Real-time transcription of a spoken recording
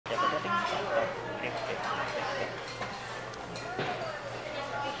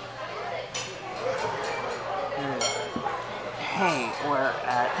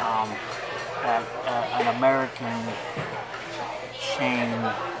American chain,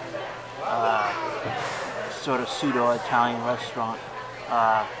 sort of pseudo-Italian restaurant.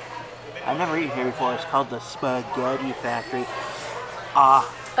 I never eaten here before. It's called the Spaghetti Factory.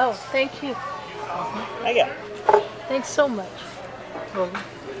 Oh, thank you. There you go. Thanks so much.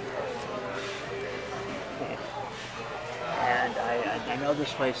 And I know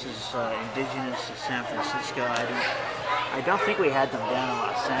this place is indigenous to San Francisco. I don't think we had them down in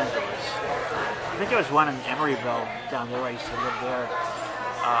Los Angeles. I think there was one in Emeryville down there. I used to live there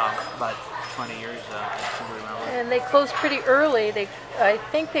about 20 years ago. I seem to remember. And they close pretty early. I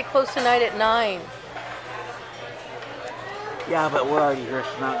think they close tonight at 9. Yeah, but we're already here, so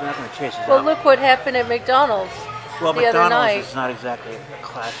they're not going to chase us Well, out. look what happened at McDonald's the other night. McDonald's is not exactly a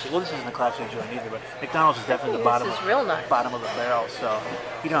classic. Well, this isn't a classic joint either, but McDonald's is definitely the bottom. This is real nice. Bottom of the barrel. So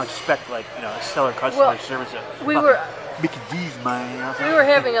you don't expect a stellar customer service. We were Mickey D's, man. we were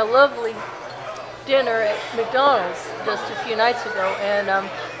having a lovely dinner at McDonald's just a few nights ago, and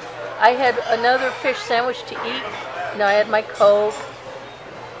I had another fish sandwich to eat. I had my Coke.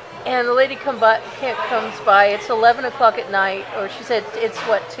 And the lady comes by. It's 11 o'clock at night, or she said it's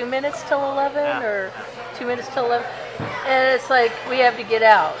 2 minutes till 11, or 2 minutes till 11, and it's like we have to get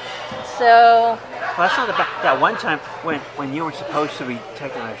out. So. Well, that's not that one time when you were supposed to be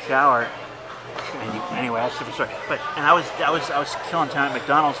taking a shower. Anyway, that's a different story. And I was killing time at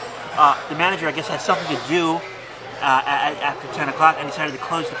McDonald's. The manager, I guess, had something to do after 10 o'clock, and decided to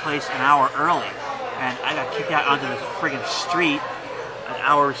close the place an hour early. And I got kicked out onto the friggin' street an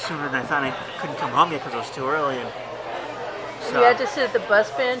hour sooner than I thought. I couldn't come home yet because it was too early. And so you had to sit at the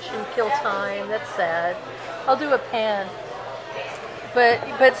bus bench and kill time. That's sad. I'll do a pan.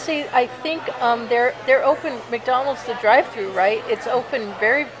 But see, I think they're open. McDonald's the drive-through, right? It's open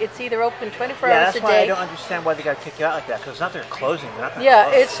it's either open 24 hours a day. Yeah, that's why I don't understand why they got to kick you out like that. Because it's not they're closing. They're not Yeah,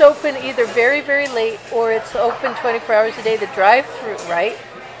 close. it's open either very, very late or it's open 24 hours a day. The drive-through, right?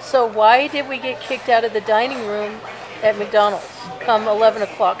 So why did we get kicked out of the dining room at McDonald's come 11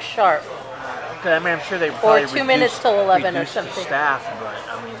 o'clock sharp? I mean, I'm sure they probably Or 2 minutes till 11 or reduced the something. staff, but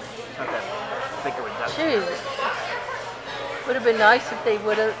I mean, it's not that big a reduction. Jeez. Would have been nice if they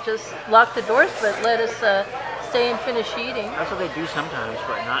would have just locked the doors but let us stay and finish eating. That's what they do sometimes,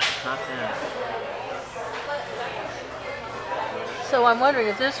 but not then. So I'm wondering,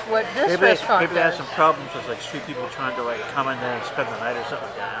 is this what this restaurant Maybe they have does? some problems with street people trying to come in there and spend the night or something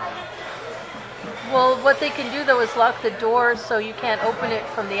like that. I don't know. Well, what they can do though is lock the door so you can't open it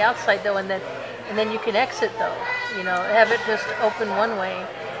from the outside though, and then you can exit though. Have it just open one way.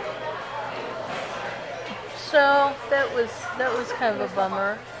 So that was kind of a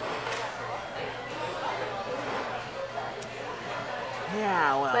bummer.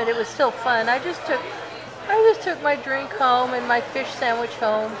 Yeah, well. But it was still fun. I just took my drink home and my fish sandwich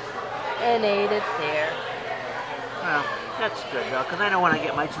home and ate it there. Well, that's good though, because I know when I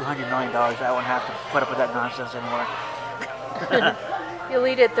get my $200 million, I won't have to put up with that nonsense anymore. You'll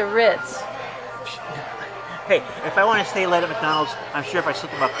eat at the Ritz. Hey, if I want to stay late at McDonald's, I'm sure if I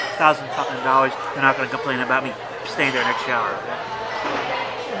slip about $1,000 fucking dollars, they're not going to complain about me staying there next shower.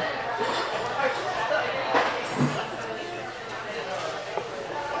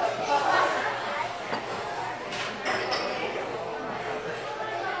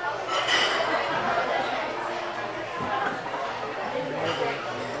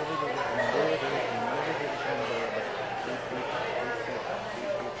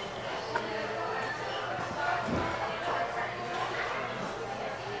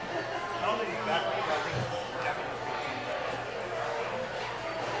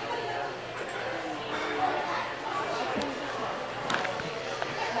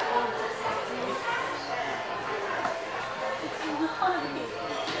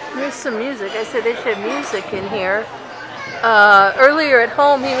 Here's some music. I said they should have music in here. Earlier at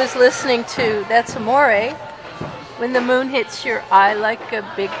home, he was listening to That's Amore. When the moon hits your eye like a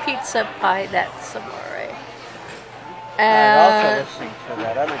big pizza pie, that's Amore. I was also listening to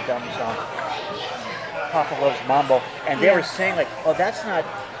that other dumb song, Papa Loves Mambo, and they were saying that's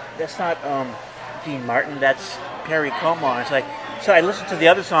not Dean Martin, that's Perry Como. And it's like, so I listened to the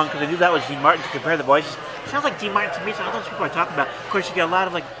other song because I knew that was Dean Martin to compare the voices. It sounds like Dean Martin to me, so all those people are talking about. Of course, you get a lot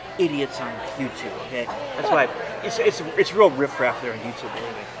of idiots on YouTube. Okay, that's why it's real riffraff there on YouTube.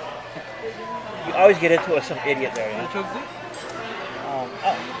 Anyway. You always get into it with some idiot there.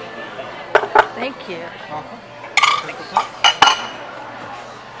 Thank you.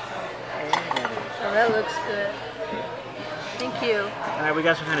 Oh, that looks good. Thank you. All right, we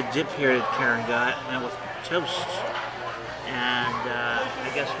got some kind of dip here that Karen got, and with toast. And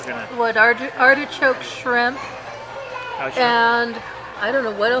I guess we're gonna. What, artichoke shrimp and I don't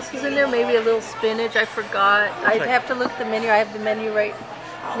know what else is in there. Maybe a little spinach. I forgot. I'd like- have to look at the menu. I have the menu right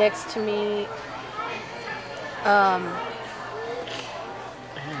next to me.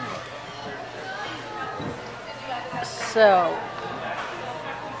 So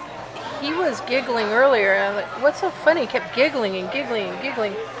he was giggling earlier, and I'm like, "What's so funny?" He kept giggling and giggling and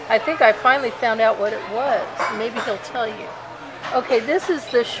giggling. I think I finally found out what it was. Maybe he'll tell you. Okay, this is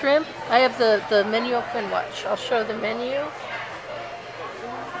the shrimp. I have the menu open. Watch. I'll show the menu.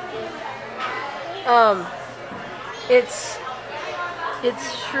 It's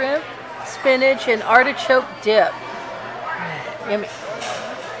shrimp, spinach, and artichoke dip. Yummy.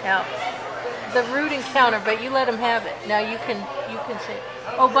 Now, the rude encounter, but you let him have it. Now you can say.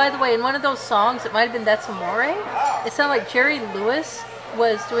 Oh, by the way, in one of those songs, it might have been "That's Amore." It sounded like Jerry Lewis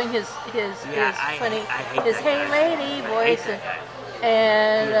was doing his funny his "Hey Lady" voice,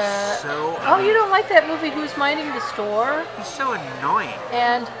 and oh, you don't like that movie? Who's Minding the Store? He's so annoying.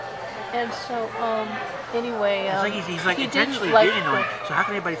 And so anyway, He's like he intentionally didn't like being annoying. So how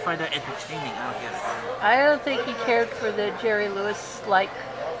can anybody find that entertaining? I don't get it. I don't think he cared for the Jerry Lewis like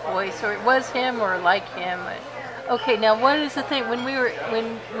voice, or it was him or like him. Okay, now what is the thing? When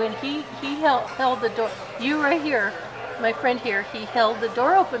he held the door, you right here, my friend here, he held the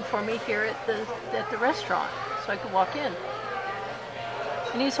door open for me here at the restaurant, so I could walk in.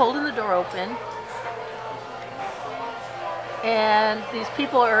 And he's holding the door open, and these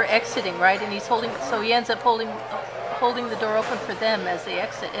people are exiting, right? And he's holding, so he ends up holding the door open for them as they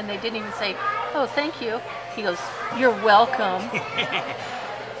exit, and they didn't even say, "Oh, thank you." He goes, "You're welcome."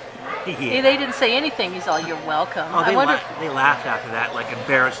 Yeah. They didn't say anything. He's all, "You're welcome." Oh, I wonder. they laughed after that, like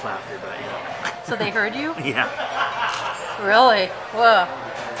embarrassed laughter, but you know. So they heard you? Yeah. Really? Whoa.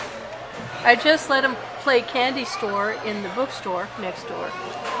 I just let him play Candy Store in the bookstore next door,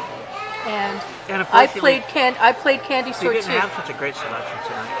 and I played Candy Store You didn't too. have such a great selection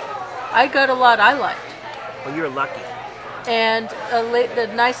tonight. I got a lot I liked. Well, you're lucky. And the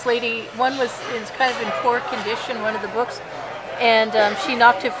nice lady, one was in kind of in poor condition, one of the books, and she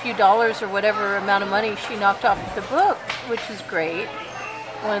knocked a few dollars or whatever amount of money she knocked off the book, which is great.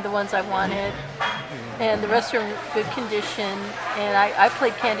 One of the ones I wanted, and the rest are in good condition. And I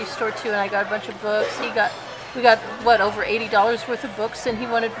played Candy Store too, and I got a bunch of books. We got what, over $80 worth of books, and he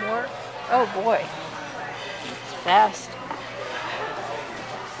wanted more. Oh boy, it's fast.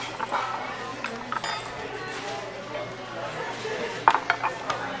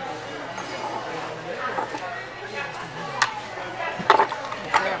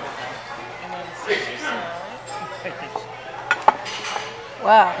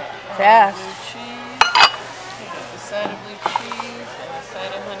 Wow, fast. Blue cheese. I got the side of blue cheese and the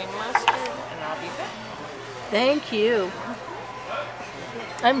side of honey mustard, and I'll be back. Thank you.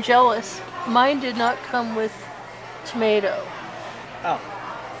 I'm jealous. Mine did not come with tomato. Oh.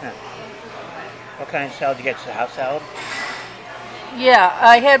 Yeah. What kind of salad did you get? The house salad? Yeah,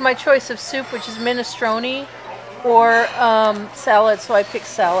 I had my choice of soup, which is minestrone, or salad, so I picked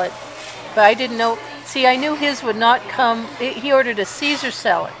salad. But I didn't know. See, I knew his would not come. He ordered a Caesar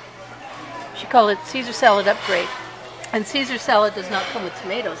salad. She called it Caesar salad upgrade. And Caesar salad does not come with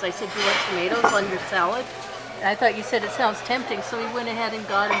tomatoes. I said, "Do you want tomatoes on your salad?" And I thought you said it sounds tempting, so he went ahead and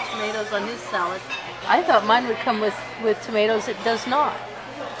got him tomatoes on his salad. I thought mine would come with tomatoes. It does not.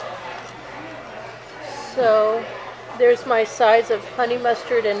 So there's my sides of honey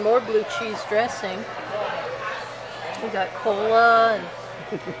mustard and more blue cheese dressing. We got cola and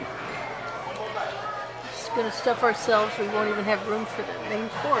just gonna stuff ourselves. We won't even have room for the main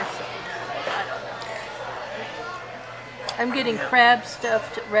course. I don't know. I'm getting crab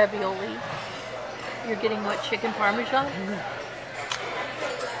stuffed ravioli. You're getting what, chicken parmesan?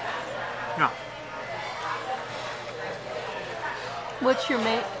 No. What's your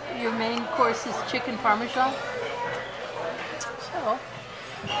main course is chicken parmesan? So,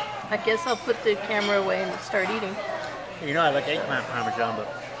 I guess I'll put the camera away and start eating. You know I like eggplant parmesan, but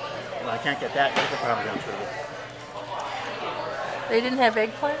I can't get that. Chicken parmesan's really good. They didn't have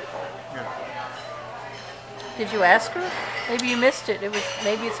eggplant? No. Did you ask her? Maybe you missed it.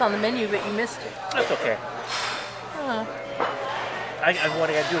 Maybe it's on the menu, but you missed it. That's okay. Oh. What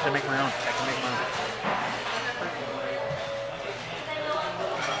I gotta do is I make my own. I can make my own.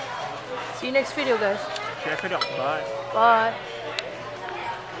 See you next video, guys. Check it out. Bye. Bye.